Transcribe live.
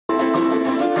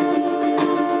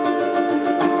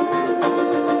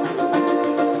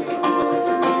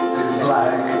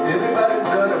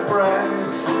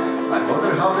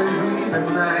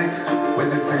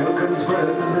sale comes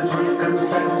first and the drinks comes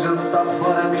second. Just stop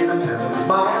for a minute and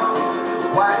smile.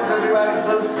 Why is everybody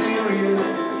so serious,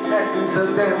 acting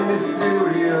so damn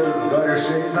mysterious? Got your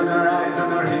shades on your eyes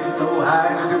and your heat so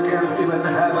high that you can't even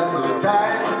have a good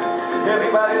time.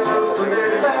 Everybody looks to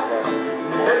their left,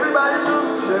 everybody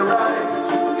looks to their right.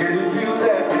 Can you feel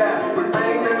that? Yeah, we're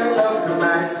paying them in love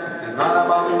tonight. It's not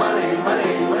about the money,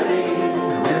 money, money.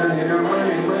 We don't need your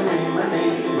money, money, money.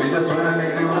 We just wanna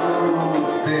make the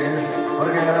world dance.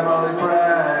 Forget about the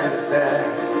price tag,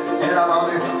 and about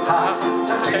the hot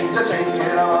cha-ching, cha-ching,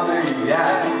 and about the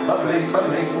yeah, bubbling,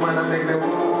 bubbling. Wanna make the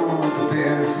world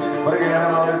dance. Forget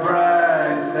about the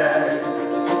price tag.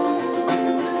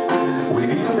 We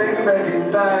need to take it back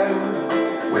in time,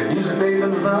 when you made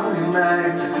the song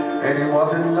unite, and it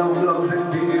wasn't love blows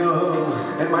and videos,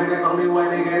 and mine only when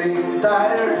they getting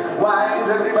tired. Why is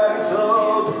everybody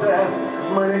so obsessed?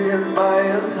 Money can buy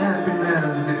us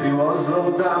happiness. If you all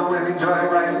slow down and enjoy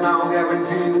right now,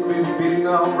 guarantee you'll be feeling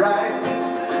alright.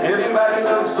 Everybody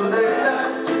looks to their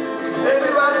left,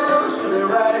 everybody looks to their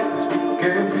right.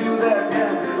 Can you feel that?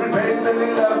 Yeah, we're paying them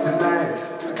in love tonight.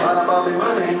 What about the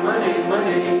money, money,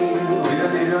 money? We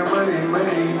don't need your money,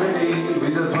 money, money.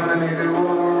 We just wanna make the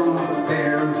world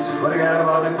dance. Forget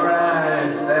about the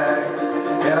price tag,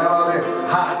 and about the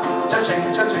hot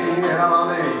cha-ching, cha-ching, and about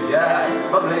the yeah,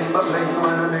 bubbling, bubbling.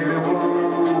 Wanna make the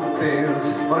world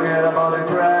dance. Forget about the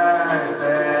price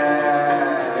tag.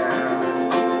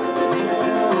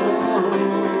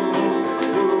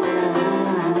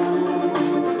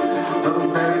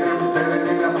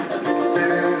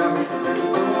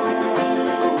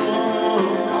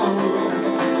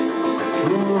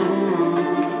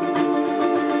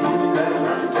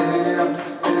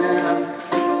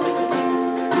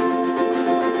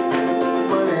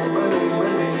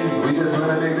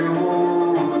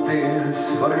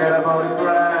 Forget about the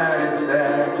price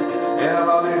tag, and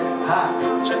about the hot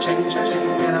cha-ching, cha-ching,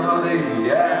 and about the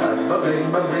yeah,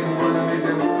 bubbling, bubbling. Wanna make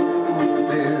the move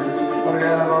dance.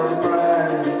 Forget about the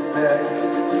price tag.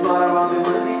 It's not about the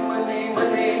money.